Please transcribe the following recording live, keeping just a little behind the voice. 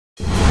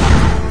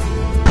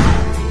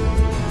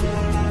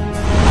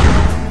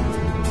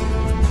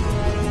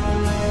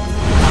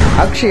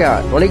அக்ஷயா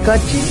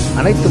தொலைக்காட்சி,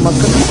 அனைத்து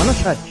மக்கள்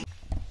மனசாட்சி.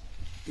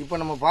 இப்போ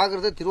நம்ம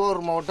பார்க்குறது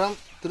திருவாரூர் மாவட்டம்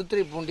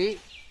திருத்துறைப்பூண்டி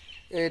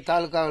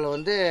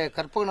தாலுக்காவில்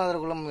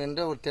கற்பகநாதர்குளம் என்ற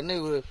ஒரு தென்னை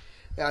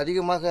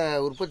அதிகமாக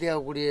உற்பத்தி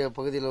ஆகக்கூடிய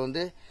பகுதியில்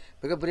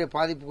மிகப்பெரிய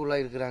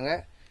பாதிப்புக்குள்ளாக இருக்கிறாங்க.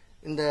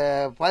 இந்த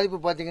பாதிப்பு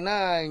பார்த்திங்கன்னா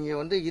இங்கே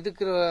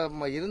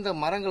இருந்த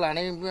மரங்கள்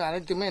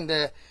அனைத்துமே இந்த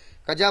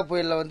கஜா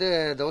புயலில்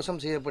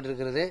தவசம்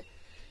செய்யப்பட்டிருக்கிறது.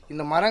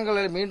 இந்த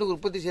மரங்களை மீண்டும்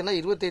உற்பத்தி செய்யணும்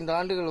 25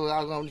 ஆண்டுகள்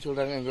ஆகும் அப்படின்னு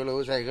சொல்கிறாங்க எங்கள்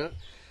விவசாயிகள்.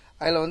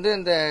 அதில்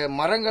இந்த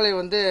மரங்களை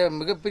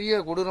மிகப்பெரிய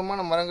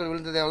கொடூரமான மரங்கள்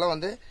விழுந்ததெல்லாம்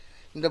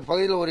இந்த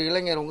பகுதியில் ஒரு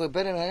இளைஞர், உங்கள்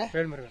பேர் என்ன?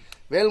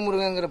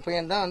 வேல்முருகங்கிற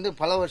பையன் தான்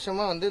பல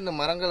வருஷமாக இந்த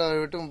மரங்களை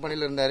வெட்டும்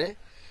பணியில் இருந்தார்.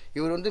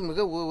 இவர்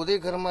மிக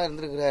உதவிகரமாக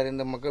இருந்திருக்கிறார்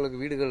இந்த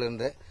மக்களுக்கு வீடுகள்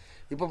இருந்து.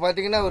 இப்போ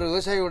பார்த்தீங்கன்னா ஒரு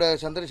விவசாயியோட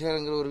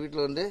சந்திரசேகரங்கிற ஒரு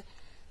வீட்டில்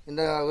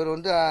அவர்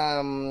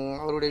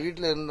அவருடைய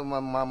வீட்டில் இருந்த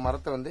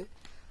மரத்தை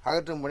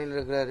அகற்றும் பணியில்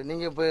இருக்கிறாரு.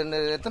 நீங்கள் இப்போ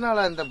எத்தனை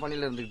நாளாக இந்த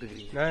பணியில் இருந்துகிட்டு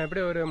இருக்கீங்க? நான்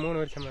எப்படி ஒரு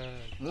 3 வருஷம்.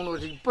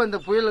 இப்போ இந்த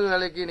புயல்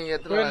வேலைக்கு நீங்கள்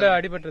எத்தனை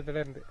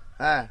அடிபட்டதுல இருந்து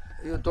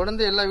இது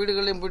தொடர்ந்து எல்லா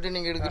வீடுகளையும் போயிட்டு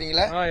நீங்கள்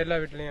எடுக்கிறீங்களா? எல்லா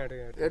வீட்லையும்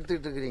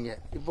எடுத்துக்கிட்டு இருக்கிறீங்க.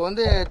 இப்போ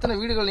எத்தனை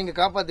வீடுகள் நீங்கள்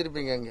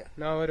காப்பாற்றிருப்பீங்க? இங்கே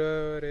நான் ஒரு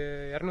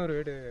 200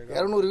 வீடு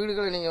 200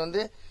 வீடுகளை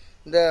நீங்கள்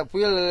இந்த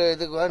புயல்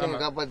இதுக்கு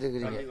நீங்கள்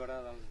காப்பாற்றிருக்கிறீங்க.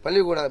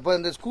 பள்ளிக்கூடம் இப்போ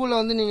இந்த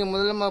ஸ்கூலில் நீங்கள்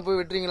முதல்ல போய்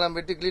வெட்டுறீங்களா,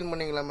 வெட்டி கிளீன்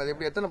பண்ணீங்களா? அது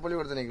எப்படி எத்தனை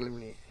பள்ளிக்கூடத்தை நீங்கள் கிளீன்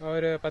பண்ணி?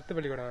 ஒரு 10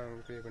 பள்ளிக்கூடம்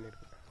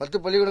பண்ணியிருக்கேன். 10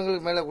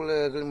 பள்ளிக்கூடங்களுக்கு மேலே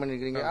கிளீன்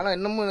பண்ணிருக்கீங்க. ஆனால்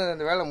இன்னமும்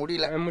அந்த வேலை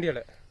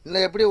முடியல.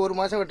 இல்லை எப்படி ஒரு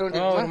மாதம் வெட்ட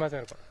வேண்டியது? 1 மாதம்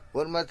இருக்கும்.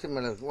 1 மாதத்துக்கு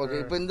மேலே இருக்கும். ஓகே.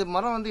 இப்போ இந்த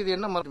மரம் இது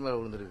என்ன மரத்து மேலே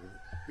விழுந்துருக்குது?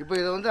 இப்போ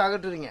இதை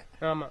அகற்றுறீங்க.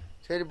 ஆமாம்.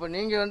 சரி, இப்போ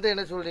நீங்கள்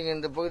என்ன சொல்றீங்க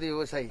இந்த பகுதி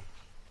விவசாயி?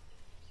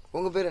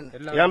 உங்கள் பேர்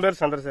என்ன? என்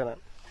பேர்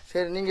சந்திரசேகரன்.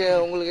 சரி, நீங்க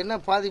உங்களுக்கு என்ன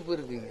பாதிப்பு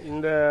இருக்குங்க?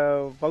 இந்த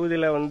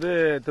பகுதியில்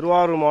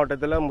திருவாரூர்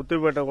மாவட்டத்தில்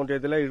முத்துப்பேட்டை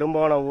ஒன்றியத்தில்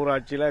இடும்பாவனம்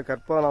ஊராட்சியில்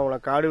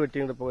கற்பகநாதகுளம் காடு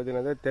வெட்டிங்கிற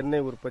பகுதியில் தென்னை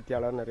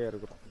உற்பத்தியாளர் நிறைய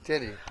இருக்கிறோம்.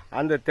 சரி.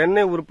 அந்த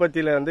தென்னை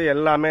உற்பத்தியில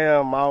எல்லாமே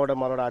மாவட்ட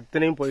மரோட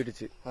அத்தனையும்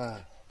போயிடுச்சு.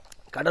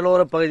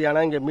 கடலோர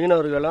பகுதியான இங்க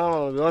மீனவர்களும்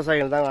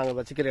விவசாயிகள் தான் நாங்கள்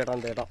வசிக்கிற இடம்.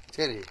 அந்த இடம்.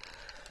 சரி.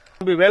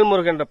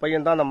 வேல்முருகன் என்ற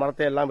பையன் தான் அந்த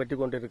மரத்தை எல்லாம் வெட்டி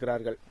கொண்டு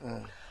இருக்கிறார்கள்.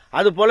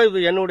 அது போல இது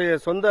என்னுடைய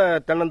சொந்த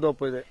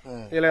தென்னந்தோப்பு.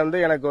 இதுல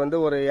எனக்கு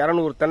ஒரு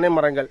 200 தென்னை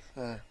மரங்கள்,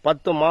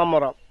 10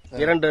 மாமரம்,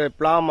 2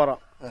 பிளா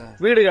மரம்,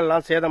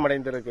 வீடுகள்லாம்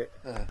சேதமடைந்திருக்கு.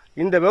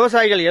 இந்த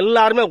விவசாயிகள்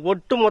எல்லாருமே,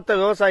 ஒட்டுமொத்த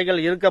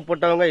விவசாயிகள்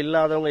இருக்கப்பட்டவங்க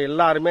இல்லாதவங்க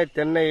எல்லாருமே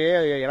தென்னையே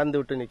இழந்து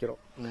விட்டு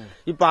நிக்கிறோம்.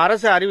 இப்ப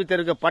அரசு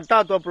அறிவித்திருக்க பட்டா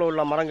தோப்புல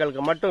உள்ள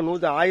மரங்களுக்கு மட்டும்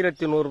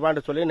 1100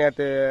 ரூபான்னு சொல்லி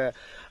நேற்று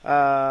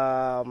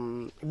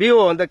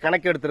பிஓ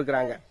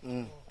கணக்கெடுத்திருக்கிறாங்க.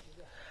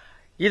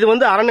 இது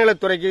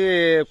அறநிலைத்துறைக்கு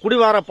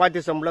குடிவார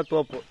பாத்திசம்பள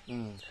தோப்பு.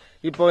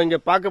 இப்போ இங்க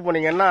பார்க்க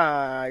போனீங்கன்னா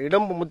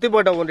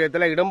முத்துப்பேட்டை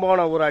ஒன்றியத்துல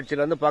இடும்பாவனம்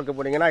ஊராட்சியில பார்க்க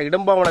போனீங்கன்னா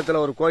இடும்பாவனத்துல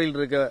ஒரு கோயில்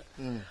இருக்கு.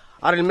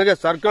 அருள்மிகு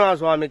சர்க்கநாத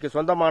சுவாமிக்கு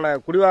சொந்தமான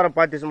குடிவார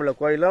பாத்திசம்பள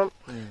கோயிலும்,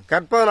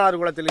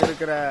 கற்பகநாதகுளத்தில்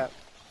இருக்கிற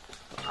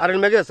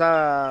அருள்மிகு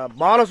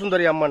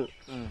பாலசுந்தரி அம்மன்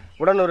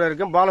உடனுரை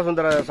இருக்கும்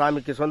பாலசுந்தர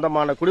சாமிக்கு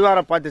சொந்தமான குடிவார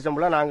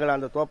பாத்திசம்பளம் நாங்கள்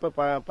அந்த தோப்பை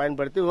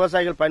பயன்படுத்தி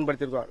விவசாயிகள்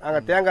பயன்படுத்திருக்கோம்.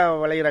 நாங்கள் தேங்காய்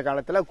விளையிற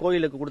காலத்துல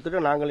கோயிலுக்கு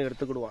கொடுத்துட்டு நாங்களும்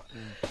எடுத்துக்கிடுவோம்.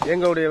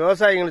 எங்களுடைய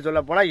விவசாயிகள்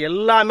சொல்ல போனா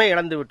எல்லாமே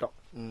இழந்து விட்டோம்.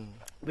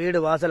 வீடு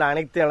வாசல்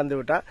அனைத்தும் இழந்து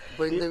விட்டோம்.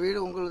 இந்த வீடு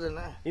உங்களுக்கு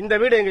என்ன? இந்த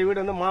வீடு எங்க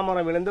வீடு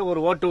மாமரம் விழுந்து ஒரு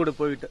ஓட்டு வீடு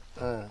போயிட்டு,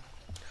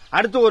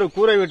 அடுத்து ஒரு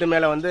கூரை வீட்டு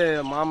மேல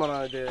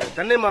மாமரம்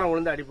தென்னை மரம்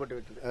விழுந்து அடிபட்டு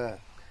விட்டது.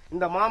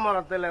 இந்த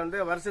மாமரத்துல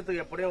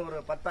வருஷத்துக்கு எப்படியும் ஒரு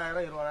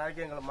 10,000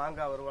 20,000 எங்களுக்கு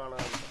மாங்காய்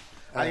வருவானம்.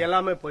 அது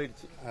எல்லாமே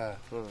போயிடுச்சு.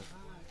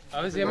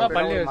 அவசியமா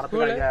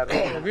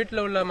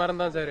வீட்டுல உள்ள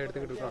மரம் தான் சார்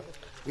எடுத்துக்கிட்டு இருக்கோம்.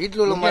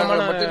 வீட்டுல உள்ள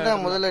மரம் மட்டும்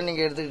தான் முதல்ல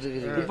நீங்க எடுத்துக்கிட்டு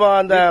இருக்கீங்க. இப்போ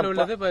அந்த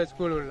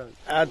ஸ்கூல்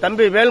உள்ளது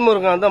தம்பி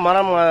வேல்முருகன்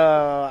மரம்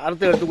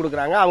அறுத்து எடுத்து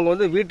கொடுக்குறாங்க.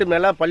 அவங்க வீட்டு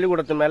மேல,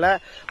 பள்ளிக்கூடத்து மேல,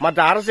 மற்ற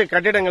அரசு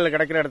கட்டிடங்கள்ல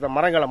கிடைக்கிற இடத்த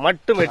மரங்களை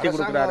மட்டும் வெட்டி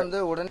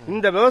கொடுக்குறாங்க.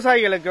 இந்த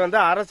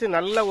விவசாயிகளுக்கு அரசு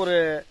நல்ல ஒரு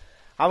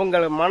அவங்க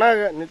மன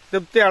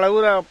திருப்தி அளவு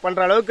பண்ற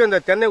அளவுக்கு இந்த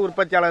தென்னை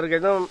உற்பத்தியாளருக்கு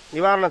எதுவும்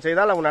நிவாரணம்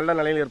செய்தால் அவங்க நல்ல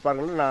நிலையில்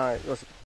இருப்பார்கள் நான் யோசிக்கிறேன்.